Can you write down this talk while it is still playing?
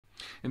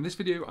In this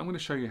video, I'm going to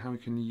show you how you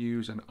can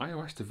use an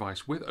iOS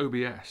device with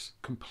OBS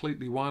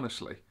completely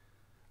wirelessly.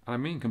 And I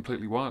mean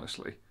completely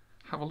wirelessly.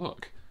 Have a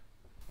look.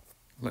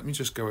 Let me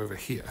just go over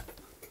here.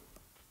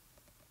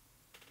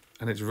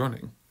 And it's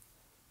running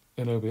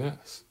in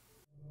OBS.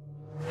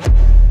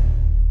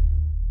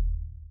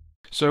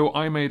 So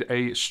I made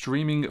a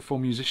streaming for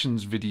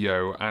musicians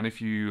video, and if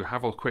you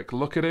have a quick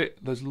look at it,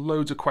 there's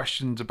loads of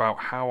questions about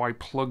how I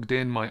plugged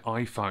in my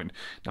iPhone.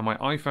 Now my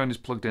iPhone is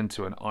plugged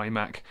into an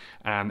iMac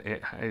and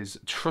it is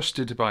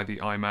trusted by the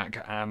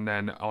iMac, and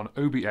then on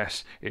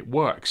OBS it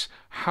works.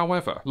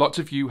 However, lots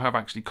of you have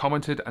actually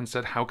commented and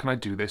said, how can I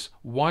do this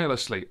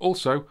wirelessly?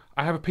 Also,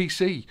 I have a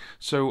PC,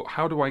 so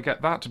how do I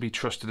get that to be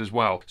trusted as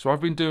well? So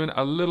I've been doing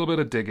a little bit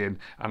of digging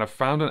and I've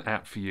found an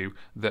app for you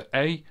that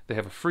A, they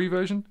have a free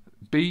version,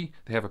 B,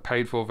 they have a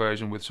paid for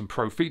version with some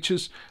pro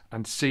features,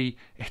 and C,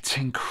 it's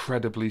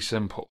incredibly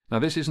simple. Now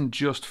this isn't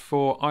just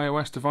for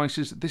iOS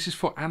devices, this is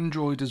for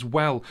Android as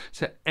well.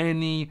 So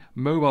any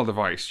mobile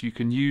device, you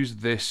can use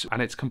this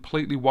and it's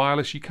completely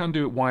wireless. You can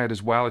do it wired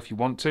as well if you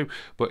want to,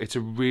 but it's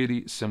a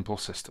really simple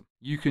system.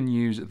 You can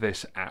use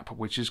this app,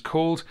 which is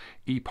called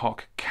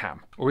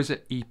EpocCam, or is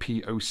it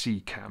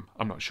EpocCam?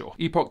 I'm not sure.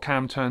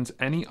 EpocCam turns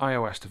any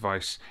iOS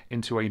device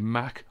into a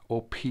Mac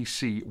or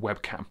PC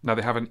webcam. Now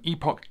they have an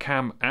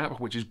EpocCam app,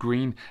 which is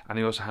green, and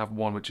they also have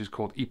one which is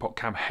called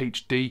EpocCam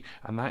HD,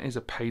 and that is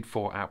a paid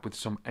for app with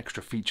some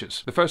extra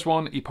features. The first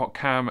one,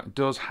 EpocCam,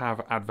 does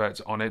have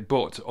adverts on it,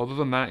 but other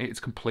than that, it's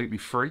completely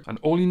free, and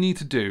all you need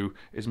to do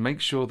is make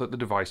sure that the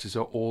devices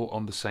are all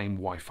on the same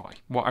Wi-Fi.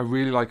 What I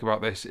really like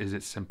about this is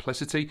its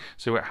simplicity.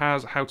 So it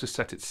has how to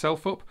set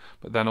itself up,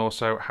 but then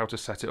also how to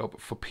set it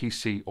up for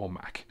PC or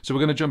Mac. So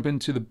we're going to jump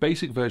into the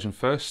basic version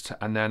first,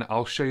 and then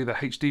I'll show you the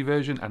HD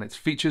version and its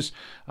features,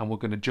 and we're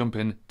going to jump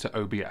into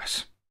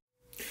OBS.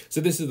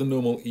 So this is the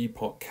normal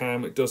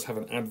EpocCam. It does have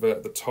an advert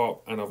at the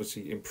top and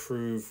obviously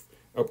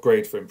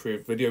upgrade for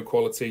improved video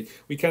quality.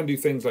 We can do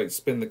things like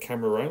spin the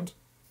camera around.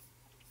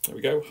 There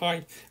we go,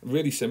 hi,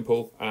 really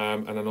simple.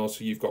 And then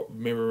also you've got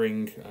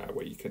mirroring,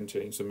 where you can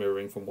change the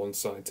mirroring from one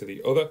side to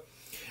the other.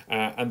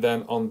 And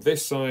then on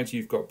this side,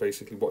 you've got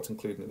basically what's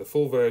included in the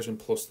full version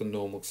plus the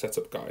normal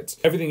setup guides.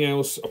 Everything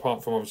else,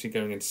 apart from obviously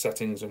going into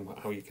settings and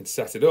how you can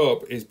set it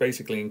up, is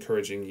basically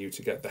encouraging you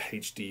to get the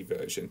HD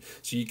version.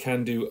 So you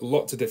can do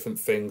lots of different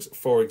things.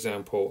 For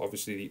example,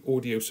 obviously the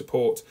audio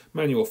support,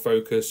 manual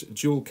focus,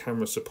 dual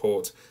camera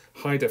support,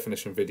 high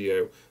definition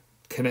video,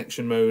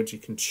 connection modes you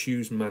can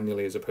choose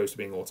manually as opposed to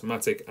being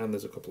automatic, and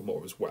there's a couple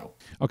more as well.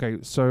 Okay,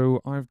 so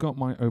I've got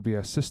my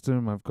OBS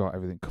system, I've got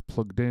everything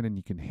plugged in and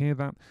you can hear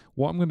that.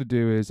 What I'm going to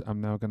do is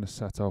I'm now going to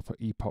set up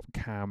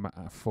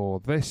EpocCam for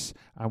this,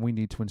 and we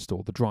need to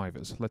install the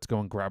drivers. Let's go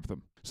and grab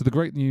them. So the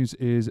great news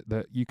is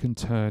that you can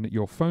turn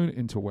your phone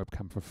into a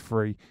webcam for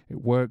free.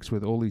 It works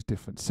with all these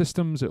different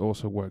systems. It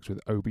also works with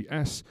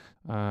OBS,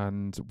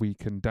 and we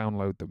can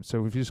download them.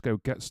 So if you just go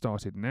get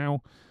started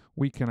now,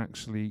 we can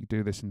actually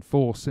do this in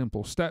 4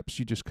 simple steps.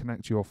 You just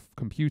connect your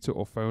computer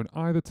or phone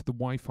either to the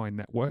Wi-Fi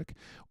network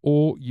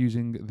or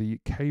using the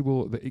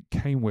cable that it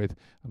came with,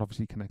 and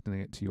obviously connecting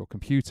it to your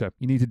computer.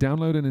 You need to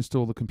download and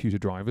install the computer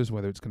drivers,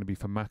 whether it's going to be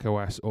for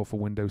macOS or for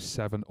Windows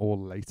 7 or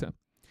later.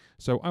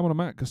 So I'm on a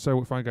Mac,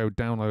 so if I go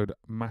download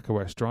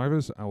macOS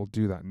drivers, I will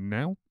do that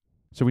now.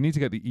 So we need to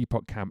get the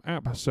EpocCam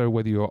app, so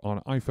whether you're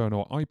on iPhone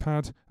or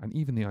iPad, and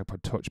even the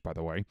iPod Touch, by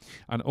the way,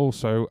 and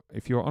also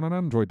if you're on an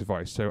Android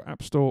device, so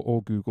App Store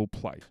or Google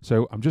Play.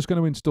 So I'm just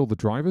going to install the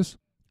drivers.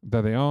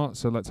 There they are.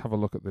 So let's have a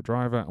look at the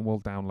driver, and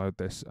we'll download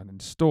this and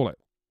install it.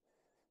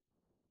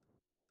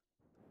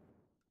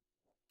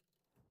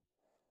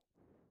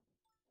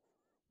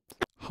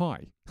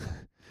 Hi.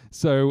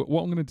 So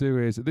what I'm going to do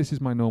is, this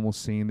is my normal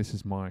scene. This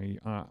is my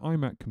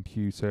iMac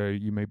computer.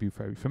 You may be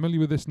very familiar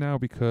with this now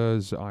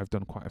because I've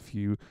done quite a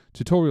few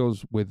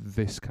tutorials with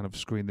this kind of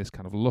screen, this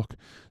kind of look.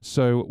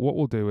 So what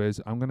we'll do is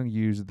I'm going to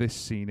use this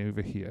scene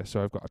over here.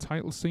 So I've got a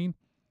title scene.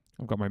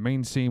 I've got my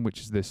main scene,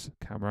 which is this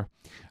camera.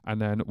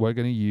 And then we're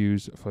going to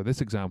use, for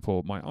this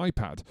example, my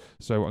iPad.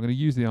 So I'm going to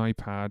use the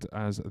iPad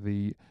as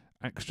the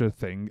extra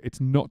thing. It's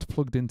not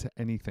plugged into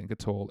anything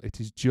at all. It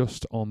is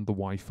just on the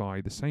Wi-Fi,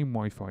 the same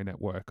Wi-Fi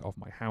network of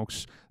my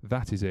house.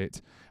 That is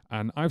it.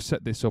 And I've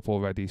set this up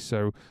already.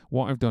 So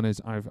what I've done is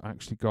I've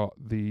actually got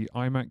the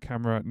iMac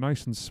camera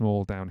nice and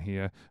small down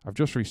here. I've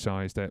just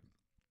resized it.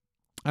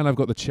 And I've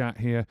got the chat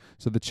here,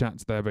 so the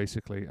chat's there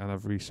basically, and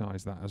I've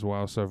resized that as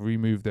well. So I've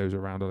removed those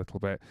around a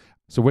little bit.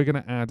 So we're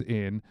going to add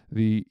in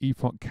the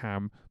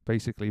EpocCam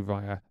basically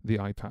via the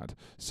iPad.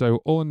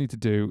 So all I need to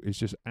do is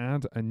just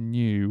add a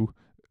new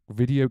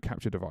video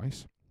capture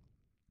device.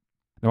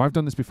 Now I've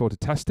done this before to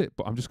test it,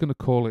 but I'm just going to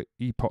call it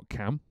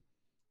EpocCam,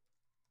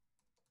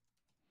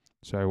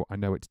 so I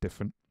know it's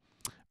different,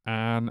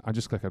 and I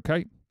just click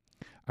OK.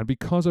 And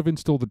because I've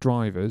installed the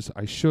drivers,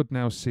 I should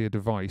now see a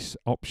device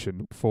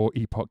option for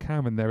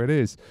EpocCam, and there it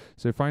is.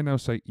 So if I now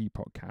say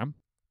EpocCam,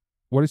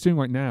 what it's doing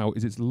right now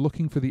is it's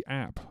looking for the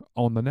app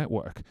on the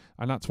network,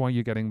 and that's why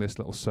you're getting this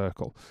little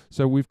circle.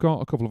 So we've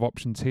got a couple of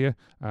options here.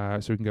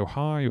 So we can go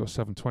high or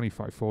 720,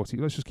 540.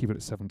 Let's just keep it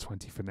at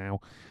 720 for now.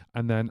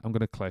 And then I'm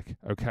going to click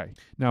OK.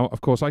 Now,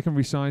 of course, I can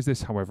resize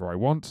this however I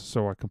want,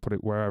 so I can put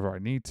it wherever I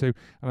need to.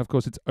 And of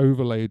course, it's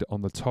overlaid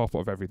on the top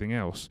of everything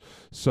else.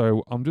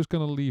 So I'm just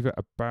going to leave it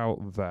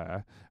about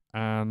there.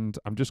 And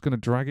I'm just going to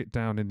drag it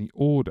down in the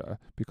order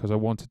because I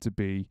want it to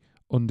be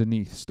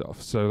underneath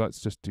stuff. So let's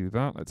just do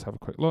that. Let's have a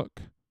quick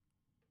look.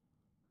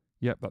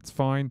 Yep, that's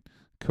fine.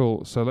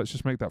 Cool. So let's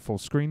just make that full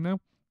screen now.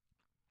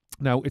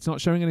 Now, it's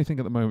not showing anything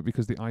at the moment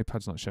because the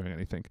iPad's not showing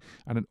anything.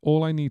 And then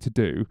all I need to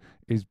do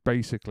is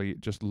basically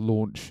just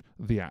launch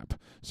the app.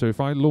 So if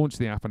I launch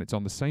the app and it's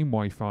on the same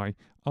Wi-Fi,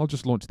 I'll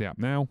just launch the app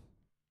now.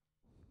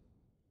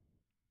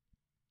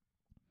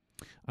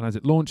 And as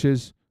it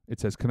launches, it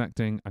says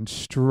connecting, and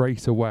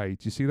straight away,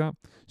 do you see that?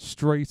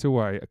 Straight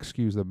away,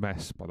 excuse the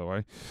mess, by the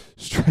way,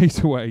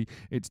 straight away,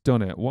 it's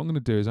done it. What I'm going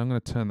to do is I'm going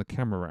to turn the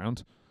camera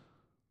around.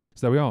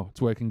 So there we are,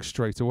 it's working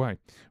straight away.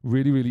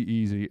 Really, really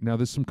easy. Now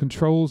there's some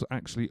controls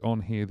actually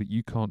on here that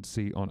you can't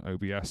see on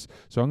OBS.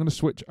 So I'm going to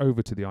switch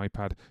over to the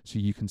iPad so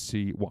you can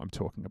see what I'm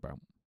talking about.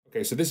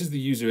 Okay, so this is the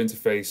user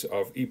interface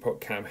of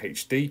EpocCam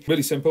HD.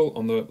 Really simple.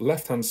 On the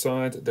left-hand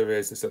side, there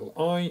is this little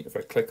eye. If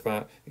I click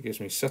that, it gives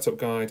me setup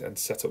guide and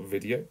setup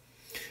video.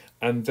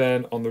 And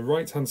then on the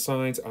right-hand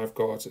side, I've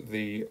got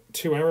the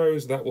two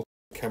arrows that will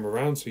turn the camera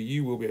around, so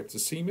you will be able to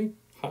see me.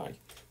 Hi,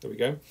 there we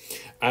go.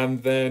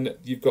 And then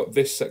you've got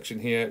this section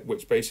here,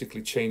 which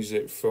basically changes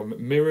it from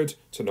mirrored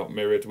to not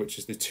mirrored, which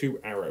is the two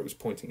arrows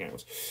pointing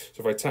out.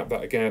 So if I tap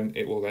that again,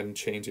 it will then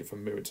change it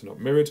from mirrored to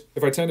not mirrored.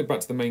 If I turn it back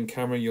to the main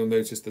camera, you'll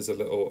notice there's a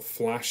little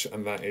flash,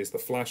 and that is the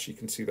flash. You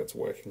can see that's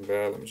working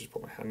there. Let me just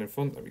put my hand in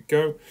front. There we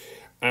go.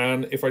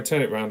 And if I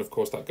turn it around, of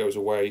course, that goes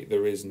away.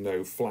 There is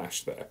no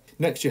flash there.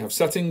 Next, you have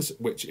settings,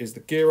 which is the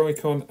gear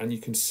icon, and you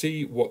can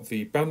see what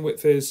the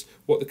bandwidth is,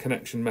 what the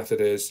connection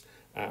method is.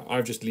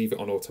 I just leave it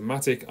on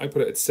automatic. I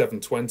put it at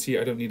 720.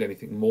 I don't need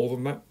anything more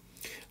than that.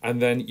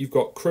 And then you've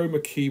got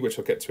chroma key, which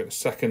I'll get to in a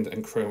second,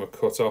 and chroma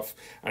cutoff.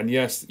 And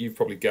yes, you've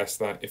probably guessed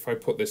that. If I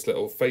put this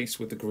little face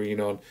with the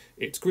green on,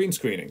 it's green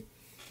screening.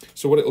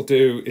 So what it'll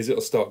do is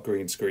it'll start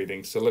green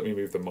screening. So let me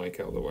move the mic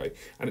out of the way.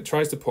 And it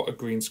tries to put a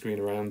green screen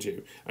around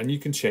you. And you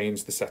can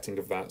change the setting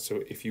of that.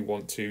 So if you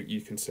want to,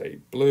 you can say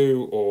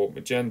blue or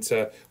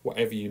magenta,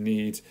 whatever you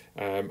need.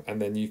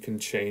 And then you can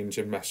change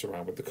and mess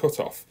around with the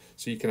cutoff.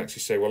 So you can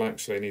actually say, well,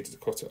 actually, I need to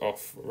cut it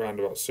off around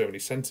about so many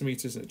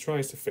centimeters. And it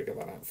tries to figure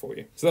that out for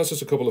you. So that's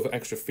just a couple of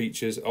extra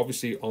features.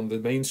 Obviously, on the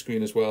main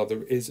screen as well,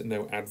 there is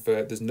no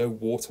advert. There's no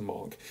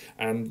watermark.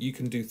 And you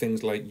can do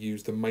things like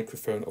use the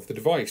microphone of the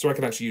device. So I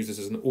can actually use this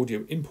as an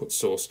audio input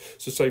source.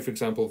 So say, for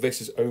example,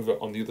 this is over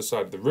on the other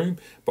side of the room,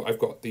 but I've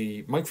got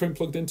the microphone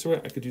plugged into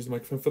it. I could use the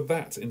microphone for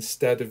that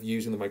instead of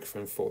using the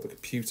microphone for the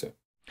computer.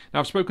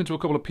 Now, I've spoken to a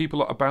couple of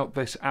people about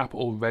this app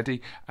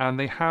already, and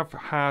they have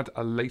had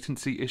a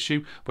latency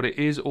issue, but it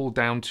is all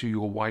down to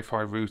your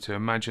Wi-Fi router.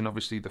 Imagine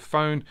obviously the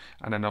phone,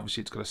 and then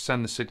obviously it's got to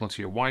send the signal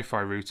to your Wi-Fi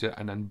router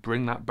and then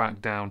bring that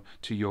back down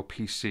to your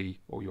PC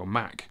or your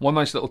Mac. One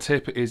nice little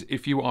tip is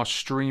if you are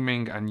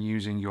streaming and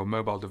using your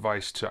mobile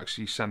device to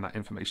actually send that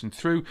information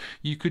through,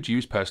 you could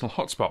use personal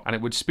hotspot, and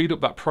it would speed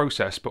up that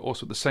process, but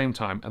also at the same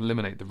time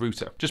eliminate the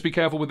router. Just be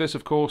careful with this,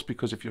 of course,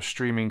 because if you're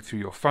streaming through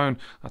your phone,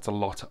 that's a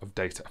lot of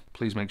data.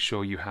 Please make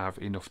sure you have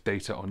enough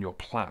data on your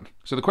plan.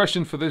 So the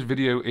question for this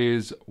video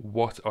is,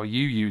 what are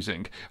you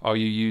using? Are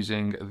you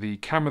using the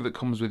camera that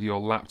comes with your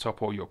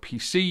laptop or your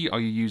PC? Are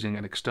you using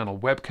an external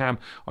webcam?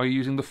 Are you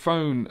using the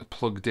phone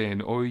plugged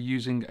in? Or are you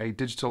using a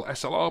digital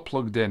SLR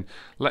plugged in?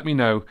 Let me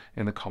know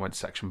in the comment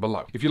section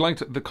below. If you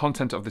liked the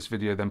content of this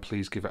video, then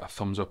please give it a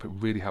thumbs up. It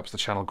really helps the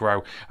channel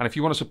grow. And if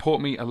you want to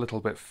support me a little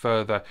bit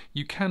further,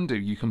 you can do.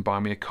 You can buy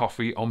me a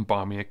coffee on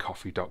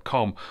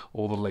buymeacoffee.com.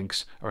 All the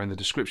links are in the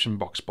description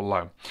box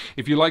below.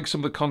 If you like some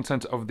of the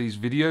content of these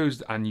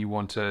videos and you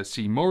want to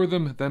see more of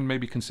them, then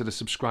maybe consider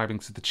subscribing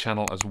to the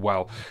channel as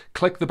well.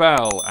 Click the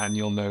bell and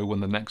you'll know when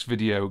the next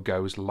video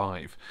goes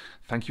live.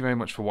 Thank you very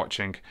much for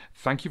watching.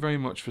 Thank you very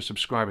much for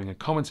subscribing and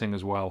commenting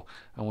as well,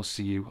 and we'll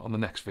see you on the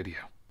next video.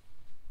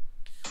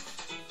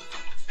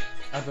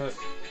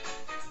 Advert.